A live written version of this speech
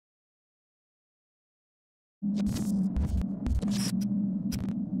What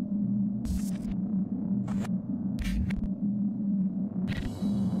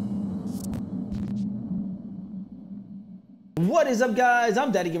is up, guys?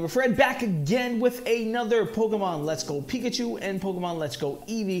 I'm Daddy Gamer Fred, back again with another Pokemon Let's Go Pikachu and Pokemon Let's Go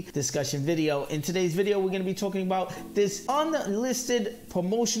Eevee discussion video. In today's video, we're going to be talking about this unlisted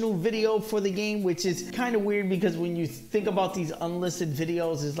promotional video for the game, which is kind of weird because when you think about these unlisted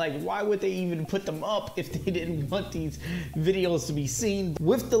videos, it's like, why would they even put them up if they didn't want these videos to be seen?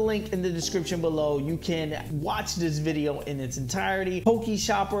 With the link in the description below, you can watch this video in its entirety.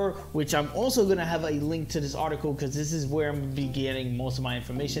 PokeShopper, which I'm also going to have a link to this article because this is where I'm be getting most of my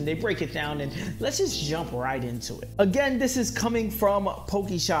information. They break it down, and let's just jump right into it. Again, this is coming from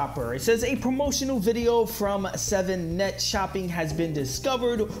PokeShopper. It says a promotional video from 7net Shopping has been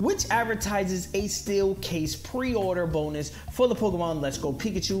discovered, which advertises a steel case pre-order bonus for the Pokemon Let's Go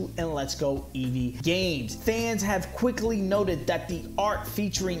Pikachu and Let's Go Eevee games. Fans have quickly noted that the art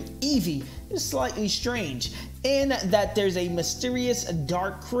featuring Eevee is slightly strange, in that there's a mysterious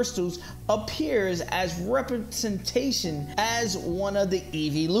dark crystals appears as representation as one of the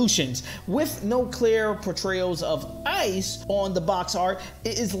evolutions. With no clear portrayals of ice on the box art,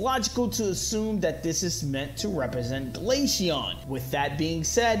 it is logical to assume that this is meant to represent Glaceon. With that being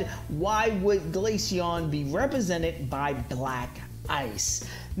said, why would Glaceon be represented by black ice?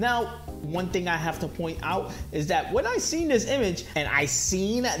 Now, one thing I have to point out is that when I seen this image and I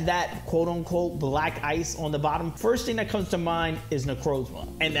seen that quote-unquote black ice on the bottom, first thing that comes to mind is Necrozma.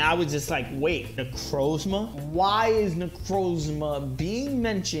 And I was just like, wait, Necrozma? Why is Necrozma being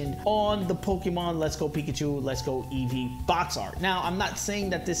mentioned on the Pokemon Let's Go Pikachu, Let's Go Eevee box art? Now, I'm not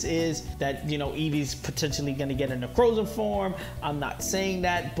saying that this is that, you know, Eevee's potentially going to get a Necrozma form. I'm not saying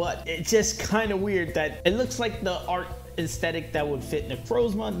that, but it's just kind of weird that it looks like the art aesthetic that would fit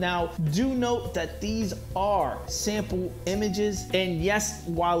Necrozma. Now, do note that these are sample images, and yes,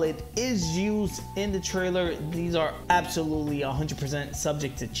 while it is used in the trailer, these are absolutely 100%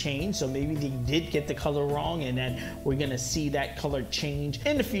 subject to change. So maybe they did get the color wrong, and then we're gonna see that color change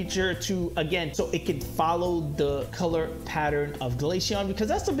in the future to, again, so it can follow the color pattern of Glaceon, because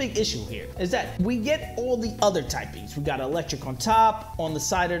that's the big issue here, is that we get all the other typings. We got electric on top, on the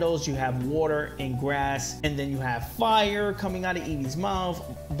side of those you have water and grass, and then you have fire coming out of Eevee's mouth.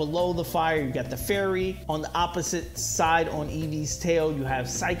 Below the fire, you got the fairy. On the opposite side, on Eevee's tail, you have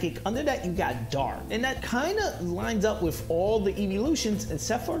psychic. Under that, you got dark. And that kind of lines up with all the evolutions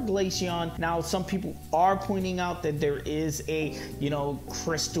except for Glaceon. Now, some people are pointing out that there is a, you know,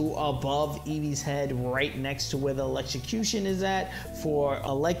 crystal above Eevee's head right next to where the electrocution is at for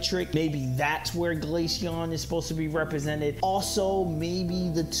electric. Maybe that's where Glaceon is supposed to be represented. Also, maybe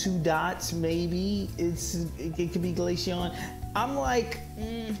the two dots, maybe it could be Glaceon. I'm like,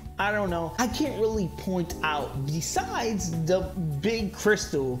 I don't know. I can't really point out, besides the big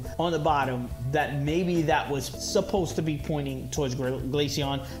crystal on the bottom, that maybe that was supposed to be pointing towards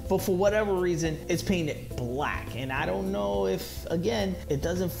Glaceon, but for whatever reason, it's painted black. And I don't know if, again, it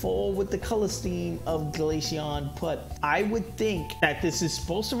doesn't fall with the color scheme of Glaceon, but I would think that this is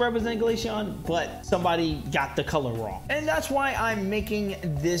supposed to represent Glaceon, but somebody got the color wrong. And that's why I'm making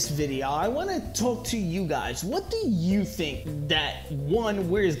this video. I want to talk to you guys. What do you think that, one,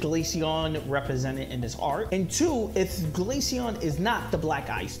 where is Glaceon represented in this art? And two, if Glaceon is not the black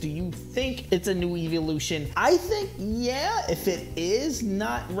ice, do you think it's a new evolution? I think, yeah, if it is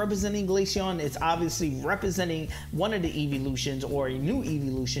not representing Glaceon, it's obviously representing one of the evolutions, or a new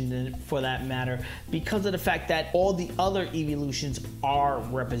evolution for that matter, because of the fact that all the other evolutions are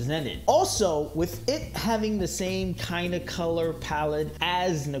represented. Also, with it having the same kind of color palette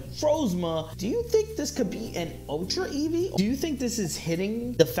as Necrozma, do you think this could be an Ultra Eevee? Do you think this is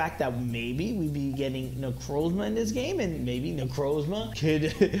hitting the fact that maybe we be getting Necrozma in this game, and maybe Necrozma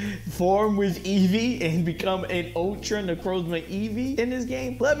could form with Eevee and become an Ultra Necrozma Eevee in this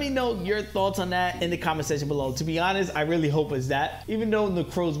game? Let me know your thoughts on that in the comment section below. To be honest, I really hope it's that. Even though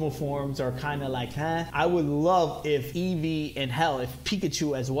Necrozma forms are kind of like, I would love if Eevee, and hell, if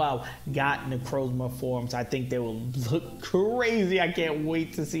Pikachu as well got Necrozma forms. I think they will look crazy. I can't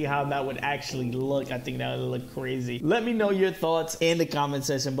wait to see how that would actually look. I think that would look crazy. Let me know your thoughts in the comment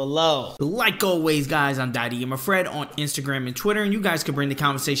section below. Like always, guys, I'm Daddy Gamer Fred on Instagram and Twitter, and you guys can bring the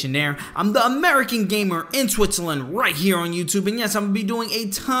conversation there. I'm the American Gamer in Switzerland right here on YouTube, and yes, I'm gonna be doing a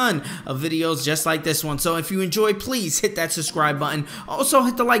ton of videos just like this one. So if you enjoy, please hit that subscribe button. Also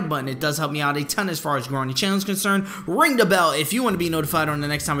hit the like button. It does help me out a ton as far as growing the channel is concerned. Ring the bell if you want to be notified on the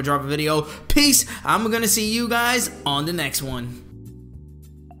next time I drop a video. Peace. I'm gonna see you guys on the next one.